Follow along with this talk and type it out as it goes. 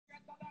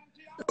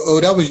Oh,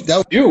 that was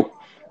You.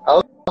 I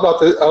was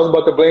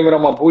about to blame it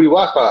on my booty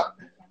Wi-Fi.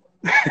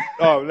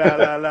 Oh,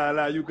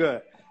 nah, you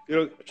good. You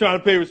know, trying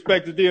to pay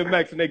respect to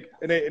DMX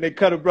and they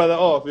cut a brother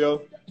off,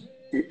 yo.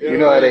 You You know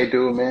know what I how mean? they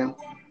do, man.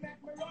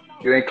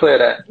 You ain't clear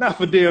that. Not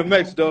for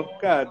DMX though.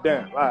 God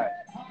damn. All right.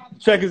 The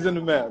check is in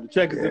the mail. The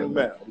check is in Yeah, the man.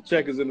 mail. The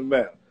check is in the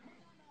mail.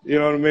 You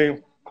know what I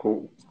mean?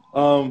 Cool.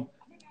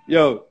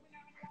 Yo,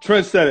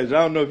 trendsetters.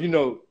 I don't know if you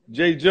know,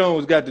 Jay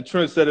Jones got the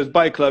Trendsetters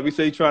Bike Club. He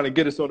said he's trying to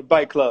get us on the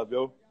bike club,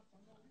 yo.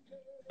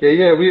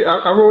 Yeah.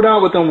 I rode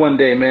out with them one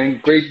day,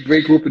 man. Great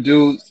group of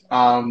dudes.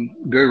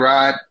 Good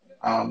ride.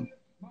 Um,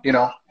 you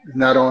know,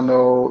 not on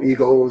no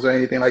egos or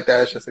anything like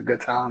that. It's just a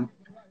good time.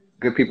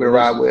 Good people to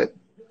Well, ride listen. with.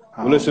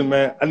 Well, listen,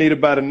 man. I need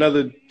about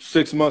another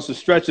 6 months of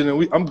stretching,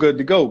 and I'm good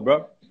to go,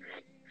 bro.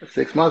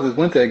 6 months is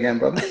winter again,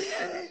 brother.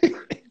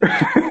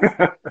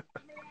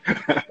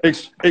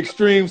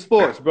 Extreme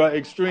sports, bro.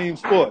 Extreme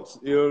sports.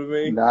 You know what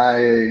I mean?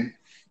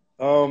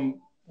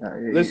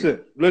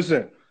 Nice.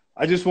 Listen.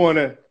 I just want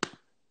to,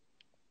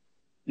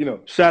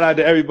 shout out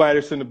to everybody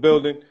that's in the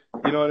building.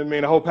 You know what I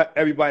mean? I hope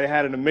everybody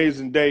had an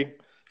amazing day.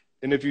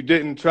 And if you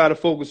didn't, try to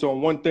focus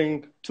on one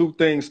thing, two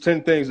things,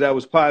 10 things that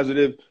was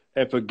positive,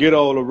 and forget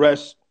all the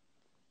rest.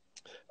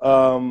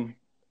 For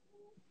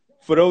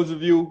those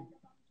of you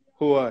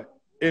who are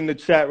in the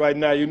chat right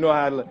now, you know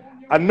how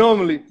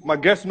my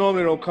guests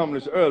normally don't come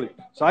this early,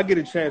 so I get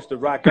a chance to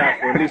rock out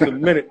for at least a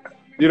minute.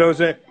 You know what I'm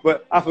saying?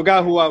 But I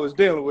forgot who I was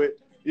dealing with.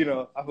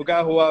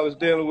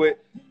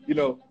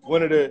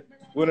 One of the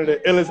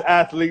illest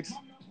athletes.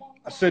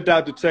 I sent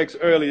out the text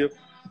earlier,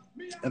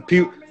 and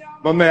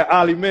my man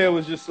Ali Mayer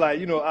was just like,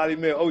 Ali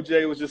Mayer,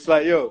 OJ was just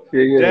like, yo,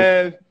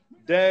 Yeah.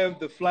 Dev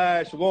the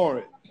Flash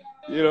Warren.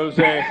 You know what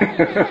I'm saying?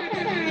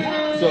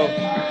 So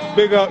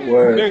big up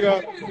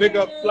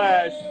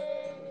Flash.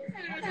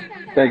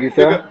 Thank you,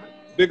 sir.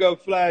 Big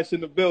up Flash in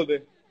the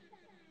building.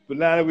 But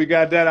now that we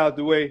got that out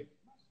the way,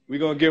 we're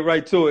going to get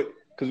right to it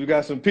because we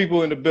got some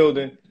people in the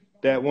building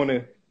that want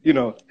to,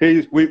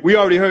 hear we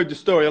already heard the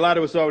story. A lot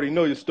of us already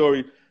know your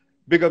story.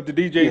 Big up to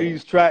DJ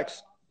These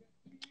Tracks,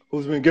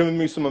 who's been giving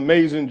me some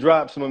amazing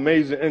drops, some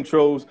amazing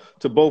intros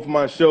to both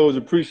my shows.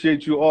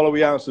 Appreciate you all the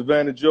way out in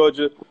Savannah,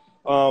 Georgia.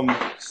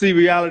 See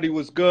Reality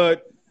was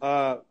good.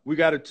 We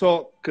got to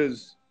talk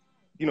because,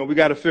 we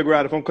got to figure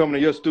out if I'm coming to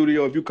your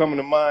studio, if you coming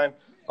to mine.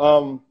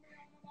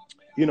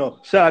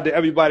 Shout out to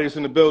everybody that's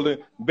in the building.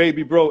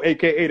 Baby Bro,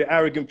 a.k.a. the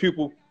Arrogant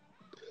Pupil.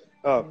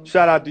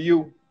 Shout out to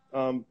you.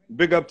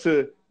 Big up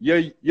to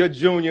your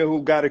junior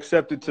who got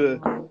accepted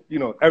to,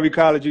 every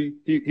college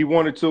he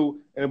wanted to,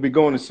 and will be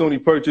going to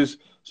SUNY Purchase.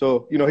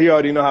 So, he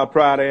already know how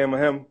proud I am of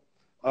him.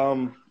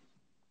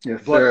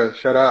 Yes, sir.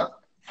 Shut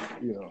up.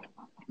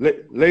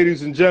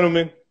 Ladies and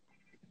gentlemen,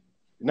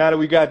 now that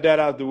we got that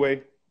out the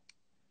way,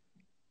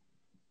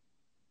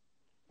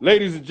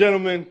 ladies and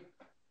gentlemen,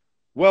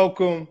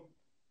 welcome.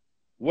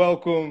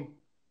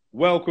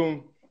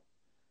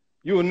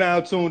 You are now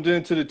tuned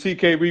into the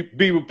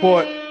TKB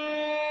Report.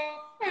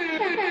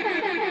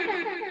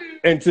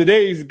 And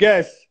today's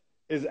guest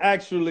is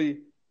actually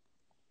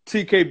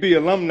TKB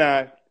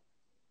alumni,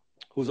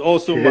 who's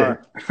also my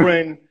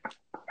friend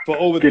for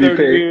over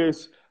 30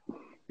 years.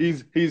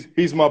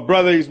 He's my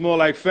brother. He's more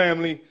like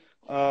family.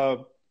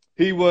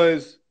 He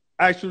was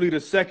actually the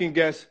second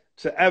guest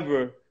to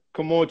ever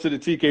come on to the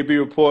TKB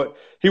Report.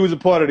 He was a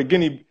part of the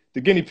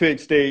guinea pig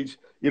stage.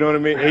 You know what I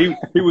mean? And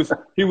he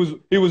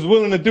was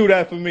willing to do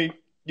that for me.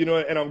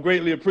 And I'm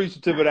greatly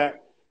appreciative of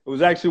that. It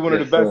was actually one of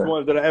the best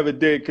ones that I ever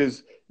did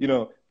because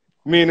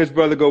me and this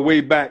brother go way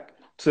back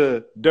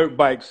to dirt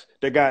bikes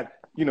that got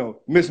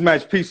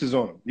mismatched pieces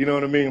on them. You know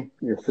what I mean?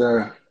 Yes,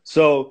 sir.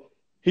 So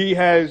he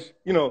has,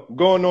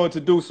 gone on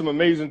to do some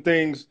amazing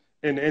things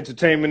in the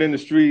entertainment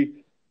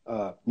industry,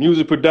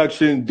 music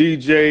production,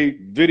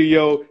 DJ,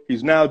 video.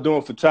 He's now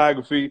doing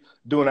photography,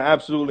 doing an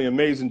absolutely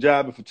amazing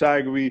job of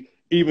photography,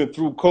 even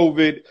through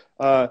COVID.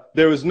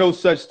 There is no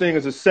such thing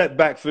as a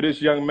setback for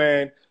this young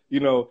man.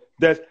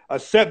 That a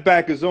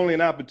setback is only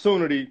an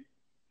opportunity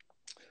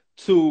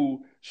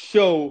to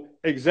show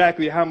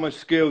exactly how much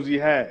skills he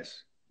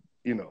has.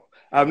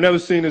 I've never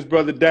seen this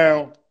brother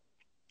down.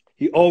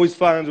 He always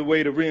finds a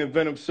way to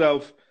reinvent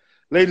himself.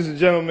 Ladies and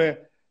gentlemen,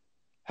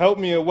 help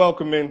me in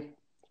welcoming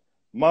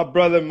my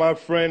brother, my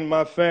friend,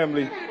 my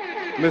family,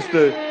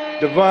 Mr.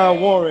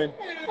 Devon Warren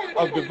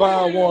of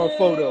Devon Warren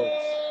Photos.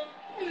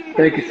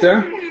 Thank you,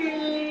 sir.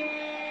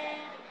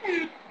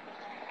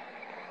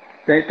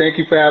 Thank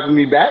you for having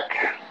me back.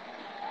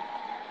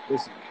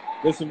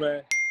 Listen,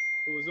 man,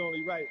 it was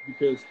only right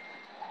because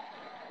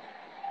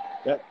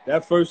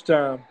that first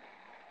time,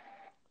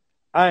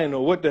 I didn't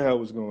know what the hell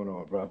was going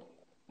on, bro.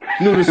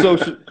 New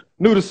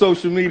to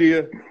social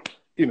media,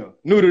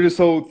 new to this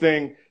whole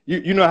thing.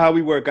 You know how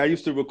we work. I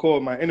used to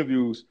record my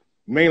interviews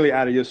mainly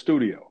out of your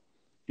studio,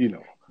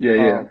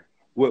 Yeah.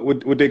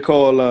 What they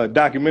call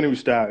documentary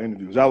style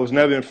interviews. I was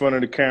never in front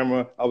of the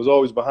camera. I was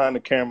always behind the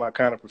camera. I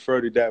kind of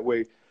preferred it that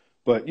way.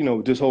 But,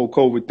 this whole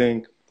COVID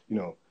thing,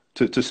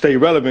 to stay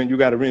relevant, you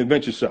got to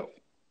reinvent yourself.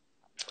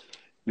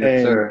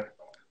 Yes, sir.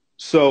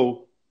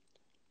 So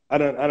I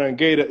done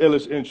gave the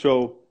illest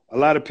intro. A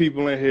lot of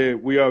people in here,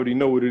 we already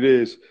know what it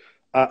is.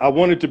 I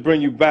wanted to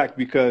bring you back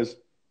because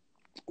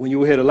when you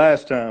were here the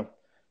last time,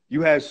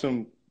 you had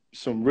some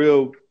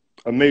real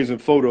amazing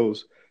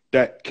photos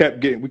that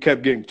we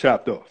kept getting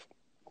chopped off.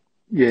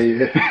 Yeah,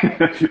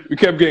 yeah. We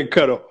kept getting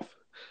cut off.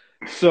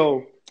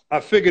 So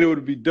I figured it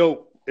would be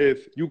dope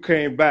if you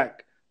came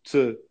back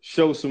to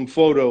show some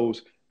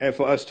photos and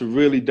for us to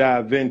really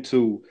dive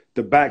into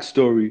the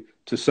backstory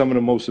to some of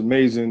the most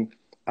amazing,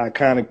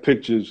 iconic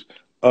pictures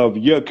of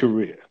your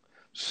career.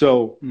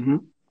 So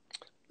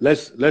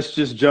let's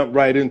just jump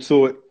right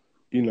into it.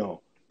 You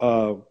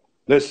know,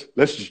 let's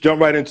just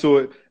jump right into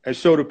it and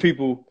show the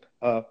people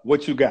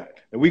what you got.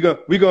 And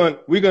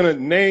we're gonna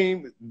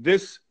name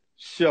this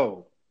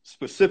show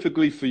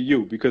specifically for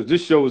you because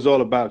this show is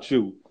all about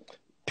you.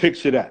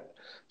 Picture that.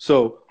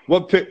 So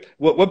what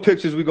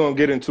pictures we gonna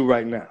get into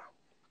right now?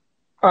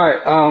 All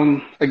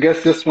right. I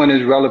guess this one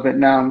is relevant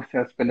now. I'm just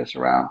gonna spin this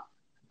around.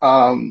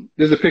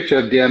 There's a picture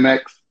of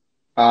DMX.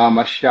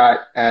 I shot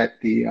at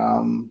the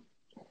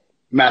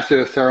Master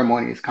of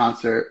Ceremonies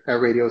concert at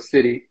Radio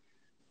City.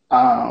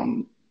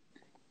 Um,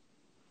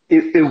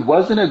 it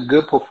wasn't a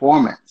good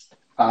performance.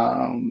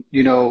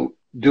 You know,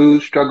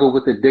 dude struggled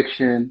with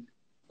addiction.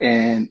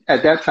 And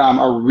at that time,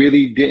 I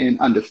really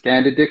didn't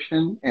understand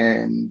addiction.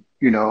 And,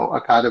 you know,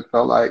 I kind of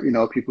felt like, you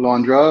know, people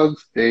on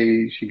drugs,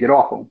 they should get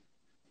off them,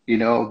 you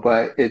know,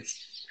 but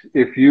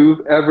if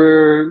you've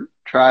ever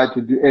tried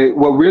to do,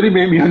 what really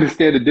made me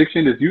understand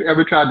addiction is you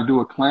ever tried to do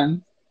a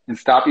cleanse and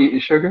stop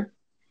eating sugar,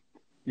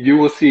 you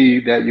will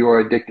see that you are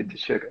addicted to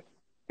sugar.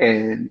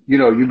 And, you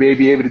know, you may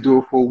be able to do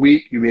it for a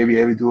week, you may be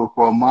able to do it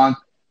for a month,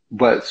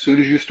 but as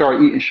soon as you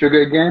start eating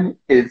sugar again,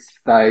 it's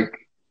like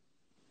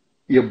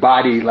your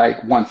body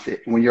like wants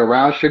it. When you're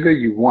around sugar,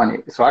 you want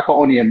it. So I can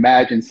only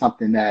imagine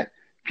something that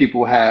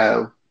people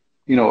have,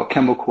 you know, a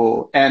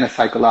chemical and a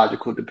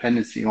psychological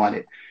dependency on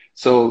it.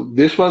 So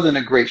this wasn't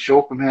a great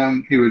show from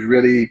him. He was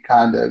really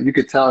kind of, you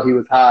could tell he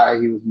was high,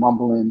 he was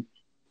mumbling,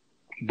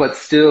 but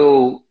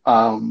still,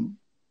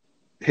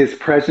 his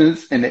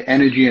presence and the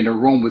energy in the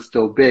room was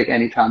still big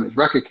anytime his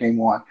record came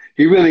on.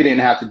 He really didn't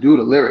have to do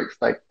the lyrics.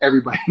 Like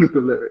everybody knew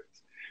the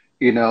lyrics,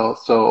 you know?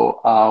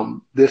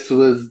 So, this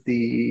was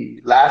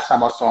the last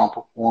time I saw him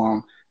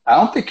perform. I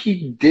don't think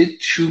he did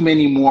too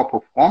many more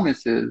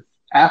performances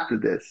after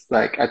this.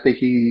 Like, I think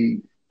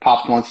he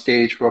popped on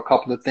stage for a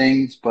couple of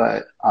things,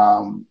 but,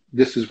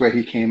 this is where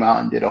he came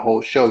out and did a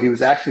whole show. He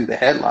was actually the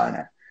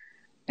headliner.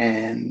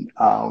 And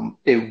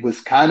it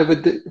was kind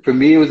of for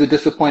me, it was a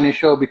disappointing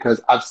show because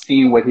I've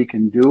seen what he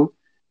can do.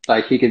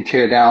 Like he can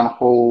tear down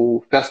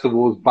whole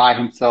festivals by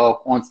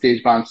himself, on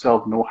stage by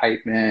himself, no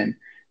hype man,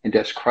 and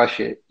just crush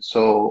it.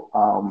 So,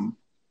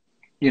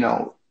 you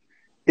know,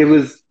 it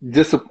was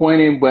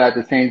disappointing, but at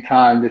the same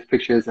time, this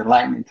picture is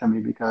enlightening to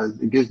me because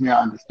it gives me an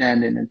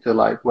understanding into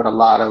like what a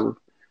lot of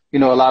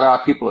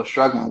our people are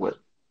struggling with,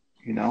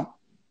 you know?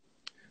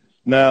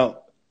 Now,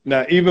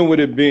 even with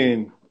it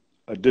being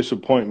a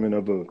disappointment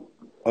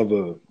of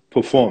a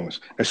performance.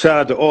 And shout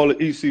out to all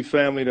the EC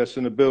family that's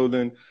in the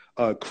building.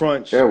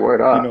 Crunch, Yeah,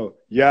 word up. you know,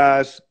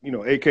 Yaz, you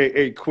know,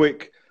 AKA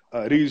Quick.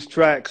 These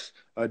tracks,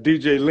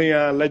 DJ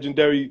Leon,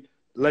 legendary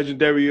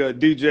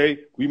DJ.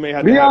 We may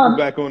have to have you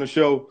back on the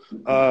show.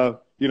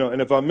 You know,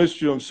 and if I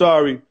missed you, I'm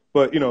sorry.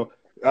 But you know,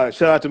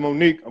 shout out to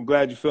Monique. I'm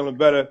glad you're feeling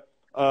better.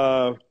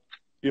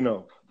 You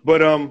know,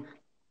 but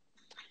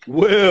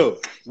Will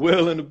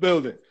in the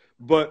building.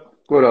 But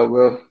What up,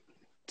 Will?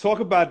 talk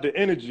about the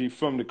energy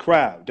from the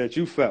crowd that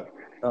you felt,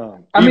 I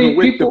even mean,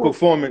 with the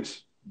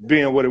performance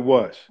being what it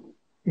was.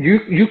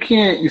 You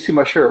can't, you see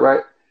my shirt,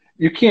 right?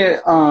 You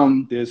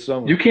can't There's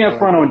some. you can't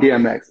front on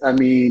DMX. I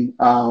mean,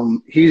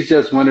 he's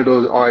just one of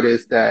those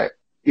artists that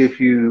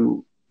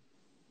even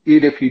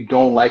if you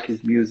don't like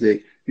his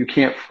music, you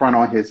can't front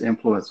on his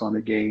influence on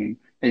the game,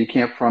 and you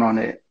can't front on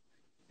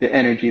the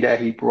energy that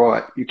he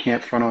brought. You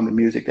can't front on the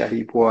music that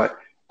he brought.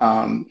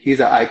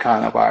 He's an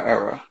icon of our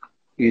era,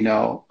 you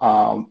know,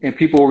 and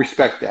people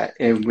respect that.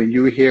 And when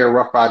you hear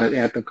Rough Rider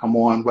Anthem come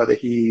on, whether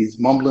he's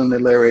mumbling the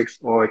lyrics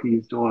or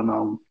he's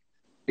doing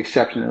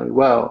exceptionally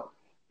well,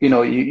 you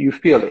know, you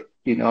feel it.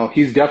 You know,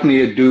 he's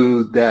definitely a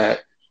dude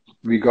that,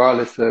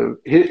 regardless of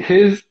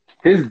his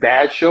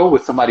bad show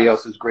was somebody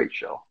else's great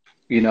show.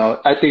 You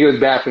know, I think it was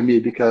bad for me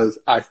because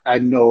I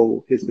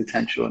know his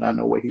potential and I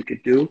know what he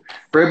could do.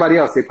 For everybody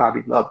else, they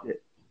probably loved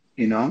it,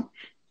 you know?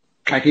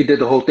 Like he did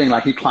the whole thing,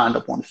 like he climbed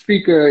up on the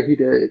speaker, he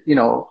did, you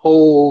know,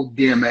 whole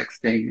DMX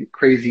thing,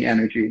 crazy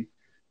energy,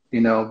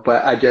 you know,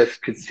 but I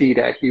just could see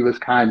that he was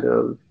kind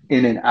of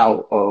in and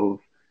out of,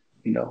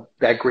 you know,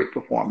 that great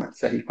performance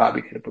that he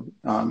probably could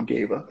have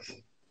gave us.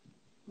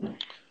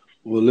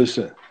 Well,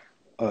 listen,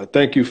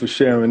 thank you for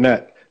sharing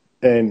that.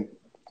 And,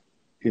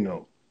 you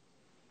know,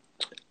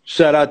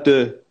 shout out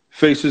to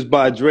Faces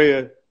by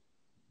Drea.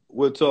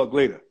 We'll talk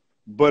later.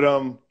 But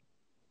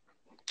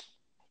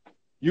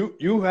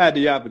you had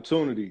the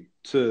opportunity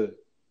to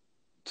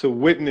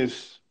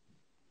witness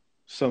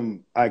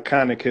some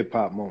iconic hip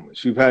hop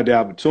moments. You've had the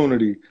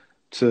opportunity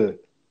to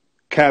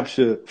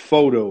capture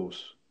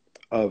photos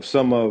of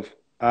some of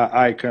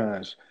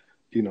icons,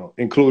 you know,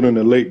 including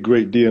the late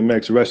great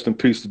DMX. Rest in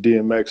peace to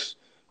DMX.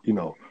 You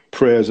know,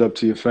 prayers up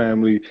to your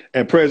family,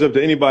 and prayers up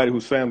to anybody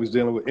whose family's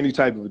dealing with any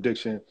type of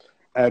addiction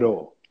at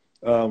all.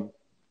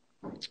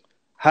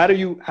 How do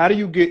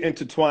you get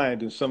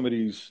intertwined in some of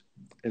these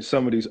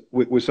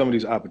with some of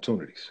these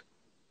opportunities?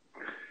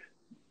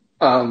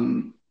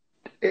 Um,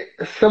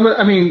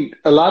 I mean,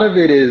 a lot of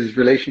it is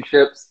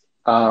relationships,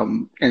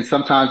 and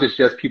sometimes it's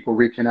just people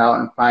reaching out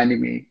and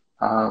finding me,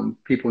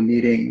 people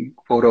needing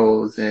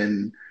photos,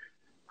 and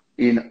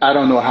I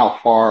don't know how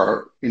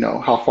far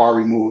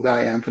removed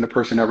I am from the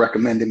person that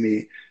recommended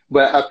me,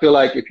 but I feel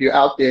like if you're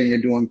out there and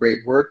you're doing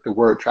great work, the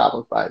word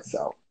travels by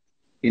itself.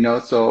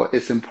 So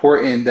it's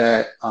important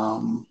that,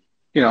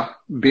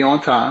 be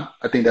on time.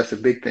 I think that's a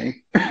big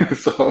thing.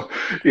 So,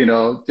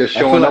 just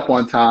showing up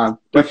on time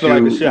puts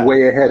like a you shot.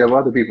 way ahead of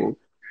other people.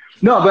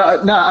 No,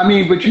 but no, I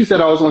mean, but you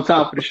said I was on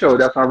time for the show.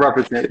 That's what I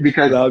represent,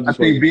 because No, I'm I just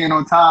think wondering. being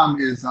on time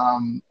is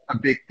a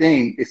big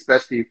thing,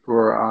 especially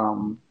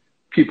for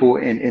people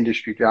in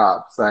industry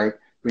jobs. Like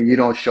when you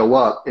don't show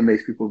up, it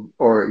makes people,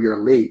 or you're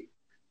late,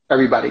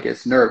 everybody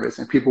gets nervous,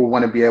 and people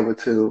want to be able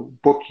to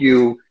book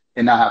you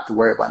and not have to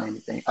worry about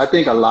anything. I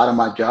think a lot of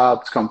my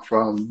jobs come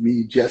from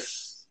me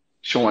just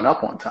showing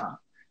up on time.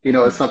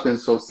 It's something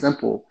so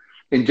simple,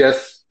 and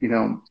just,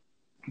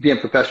 being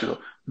professional.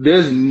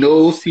 There's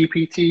no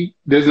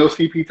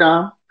CP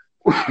time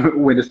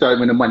when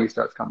the money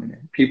starts coming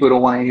in. People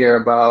don't want to hear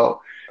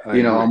about, I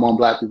agree. I'm on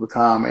Black people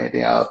time or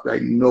anything else.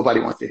 Like nobody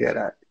wants to hear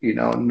that.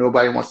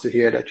 Nobody wants to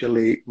hear that you're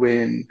late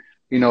when,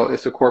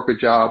 it's a corporate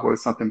job or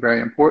something very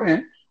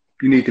important.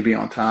 You need to be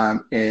on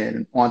time,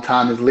 and on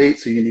time is late,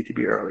 so you need to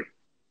be early.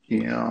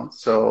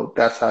 So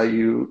that's how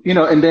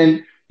and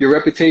then your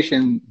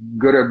reputation,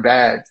 good or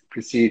bad,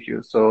 precedes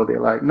you. So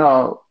they're like,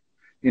 no,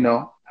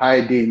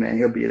 hire D, man,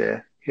 he'll be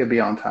there. He'll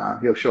be on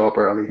time. He'll show up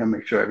early. He'll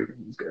make sure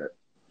everything's good.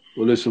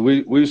 Well, listen,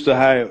 we used to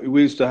hire,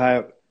 Will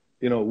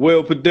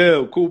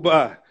Padell,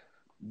 Kubai,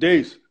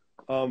 Dace.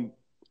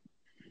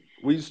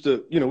 We used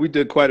to, we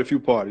did quite a few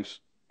parties,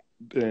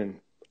 and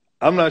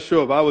I'm not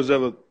sure if I was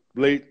ever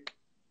late.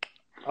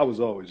 I was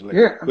always late.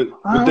 Yeah.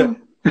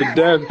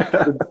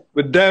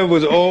 But Dev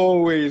was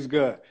always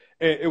good.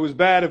 And it was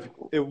bad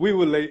if we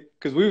were late,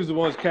 because we was the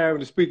ones carrying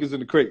the speakers in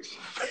the crates.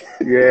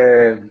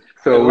 Yeah. And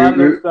a So lot of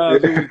those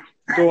times we was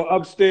going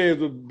upstairs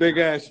with big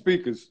ass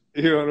speakers.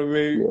 You know what I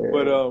mean? yeah.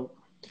 But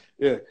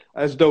yeah,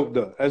 that's dope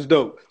though. That's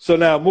dope. So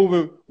now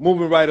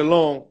moving right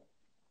along,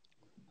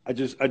 I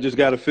just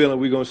got a feeling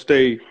we're gonna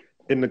stay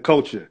in the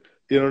culture.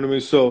 You know what I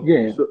mean?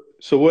 Yeah.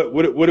 So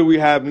what do we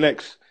have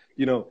next?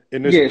 In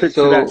this Yeah. Pics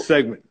to that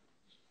segment.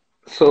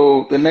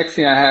 So the next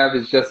thing I have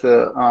is just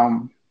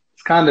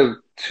it's kind of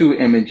two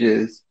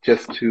images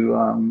just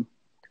to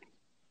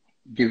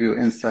give you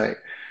insight.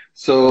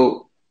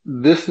 So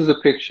this is a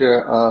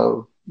picture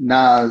of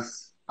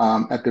Nas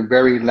at the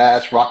very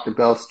last Rock the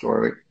Bells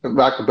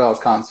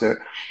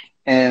concert.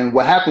 And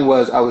what happened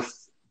was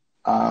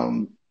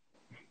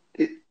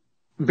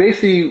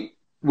basically,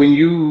 when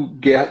you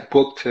get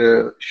booked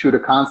to shoot a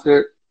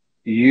concert,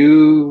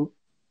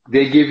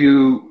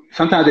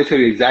 sometimes they tell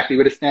you exactly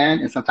where to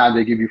stand, and sometimes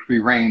they give you free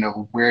reign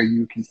of where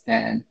you can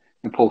stand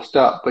and post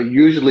up. But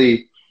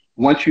usually,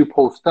 once you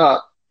post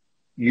up,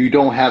 you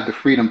don't have the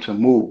freedom to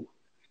move.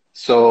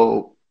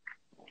 So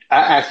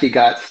I actually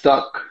got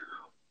stuck,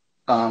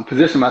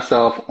 positioned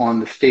myself on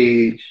the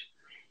stage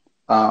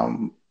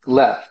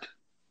left,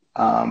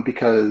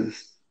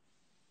 because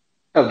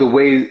of the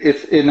way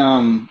it's in,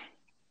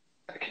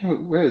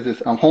 where is this?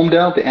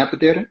 Homedale, the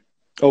amphitheater.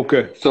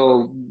 Okay.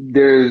 So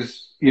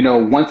there's,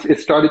 once it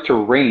started to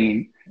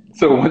rain,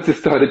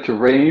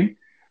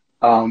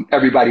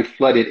 everybody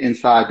flooded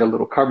inside the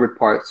little covered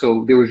part.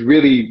 So there was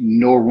really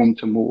no room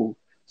to move.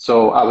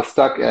 So I was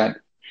stuck at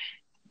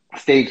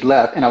stage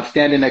left, and I was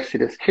standing next to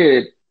this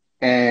kid,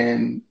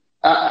 and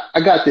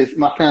I got this,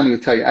 my family will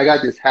tell you, I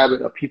got this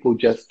habit of people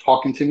just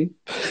talking to me.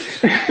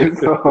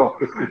 So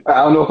I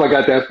don't know if I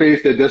got that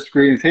face that just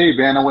screams, hey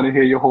man, I want to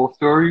hear your whole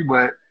story,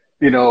 but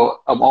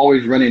I'm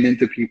always running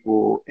into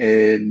people,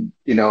 and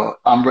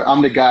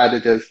I'm the guy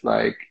that just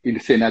like,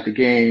 sitting at the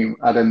game.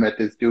 I done met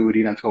this dude.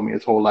 He done told me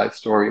his whole life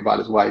story about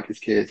his wife, his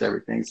kids,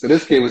 everything. So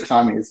this kid was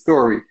telling me his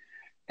story,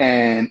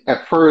 and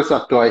at first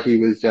I thought he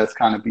was just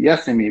kind of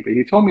BSing me, but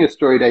he told me a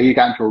story that he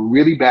got into a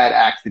really bad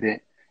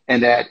accident,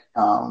 and that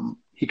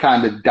he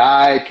kind of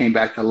died, came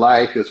back to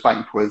life. He was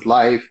fighting for his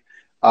life.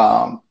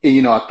 And,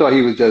 I thought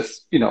he was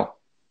just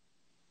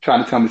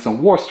trying to tell me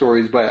some war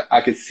stories, but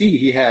I could see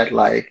he had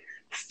like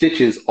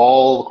stitches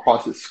all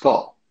across his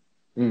skull.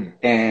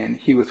 And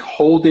he was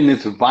holding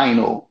this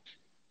vinyl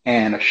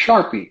and a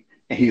Sharpie.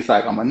 And he's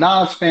like, I'm a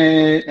Nas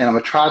fan, and I'm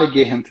going to try to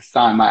get him to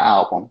sign my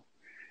album.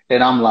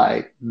 And I'm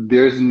like,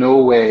 there's no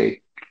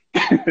way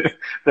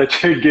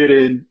that you're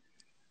getting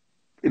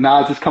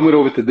Nas is coming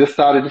over to this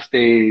side of the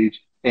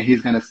stage and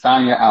he's going to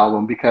sign your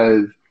album,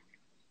 because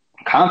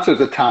concerts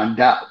are timed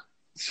out.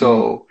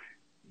 So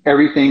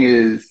everything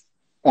is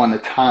on the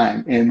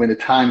time. And when the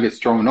time gets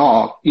thrown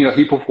off,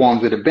 he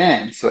performs with a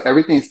band. So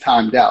everything's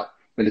timed out.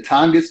 When the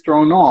time gets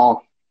thrown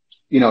off,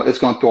 it's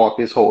going to throw off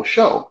his whole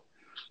show.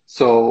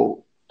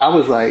 So I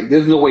was like,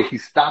 there's no way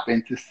he's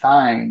stopping to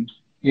sign,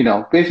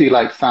 basically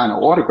like sign an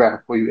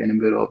autograph for you in the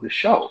middle of the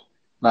show.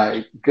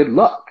 Like, good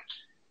luck.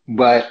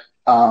 But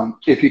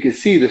if you can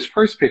see this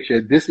first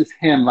picture, this is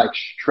him like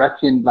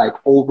stretching like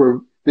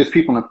over. There's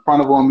people in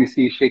front of him. You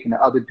see shaking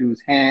the other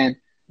dude's hand.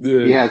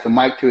 Yeah. He has the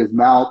mic to his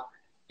mouth,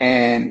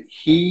 and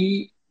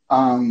he,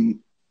 I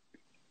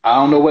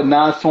don't know what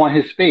Nas saw on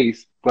his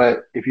face,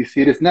 but if you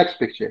see this next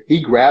picture,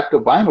 he grabbed the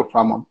vinyl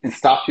from him and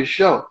stopped his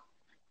show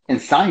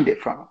and signed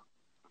it from him.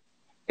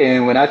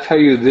 And when I tell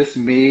you this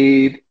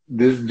made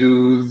this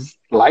dude's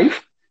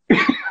life,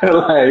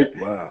 like,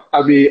 wow.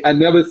 I mean, I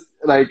never,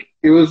 like,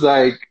 it was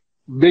like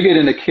bigger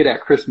than a kid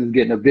at Christmas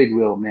getting a big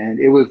wheel, man.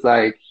 It was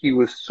like, he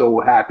was so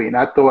happy. And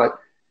I thought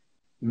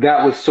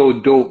that was so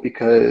dope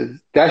because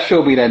that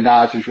showed me that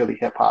Nas is really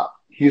hip hop.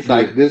 He's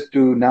like, this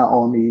dude not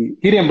only,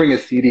 he didn't bring a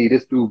CD,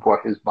 this dude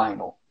brought his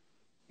vinyl,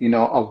 a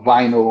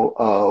vinyl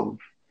of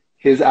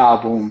his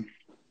album.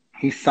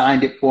 He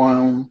signed it for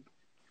him,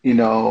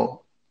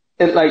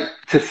 It like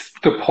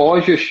to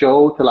pause your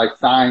show to like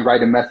sign,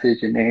 write a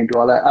message and name, do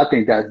all that. I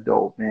think that's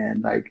dope,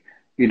 man. Like,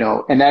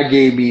 and that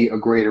gave me a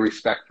greater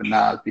respect for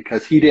Nas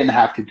because he didn't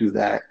have to do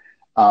that.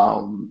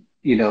 And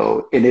he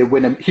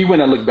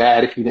wouldn't look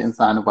bad if he didn't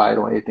sign a vinyl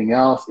or anything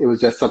else. It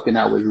was just something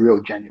that was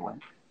real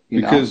genuine,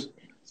 Because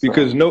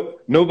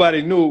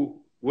nobody knew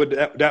what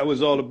that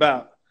was all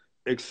about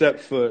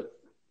except for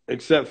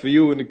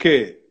you and the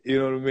kid. You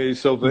know what I mean?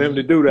 So for him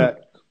to do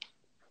that.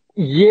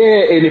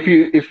 Yeah, and if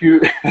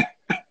you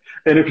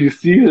and if you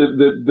see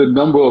the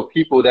number of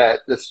people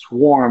that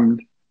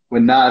swarmed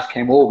when Nas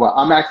came over,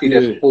 I'm actually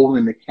just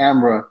holding the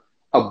camera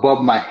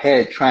above my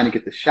head trying to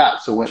get the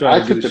shot. So when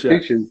I took the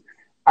pictures,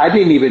 I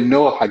didn't even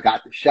know if I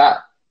got the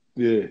shot.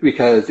 Yeah.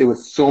 Because there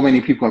was so many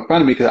people in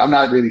front of me because I'm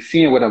not really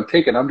seeing what I'm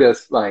taking. I'm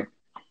just like,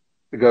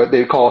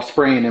 they call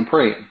spraying and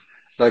praying.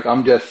 Like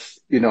I'm just,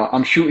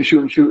 I'm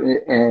shooting,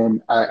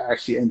 and I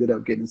actually ended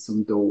up getting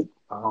some dope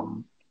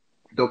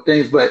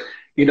things. But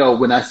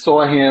when I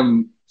saw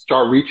him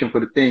start reaching for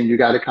the thing, you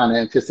got to kind of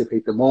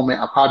anticipate the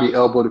moment. I probably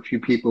elbowed a few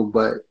people,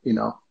 but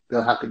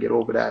they'll have to get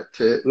over that.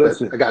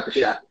 I got the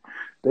shot.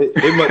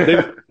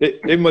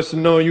 They must have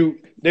known you.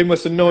 They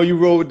must have known you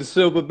rode with the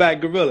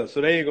silverback gorilla,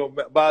 so they ain't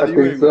gonna bother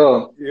you. I think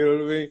so. You know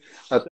what I mean?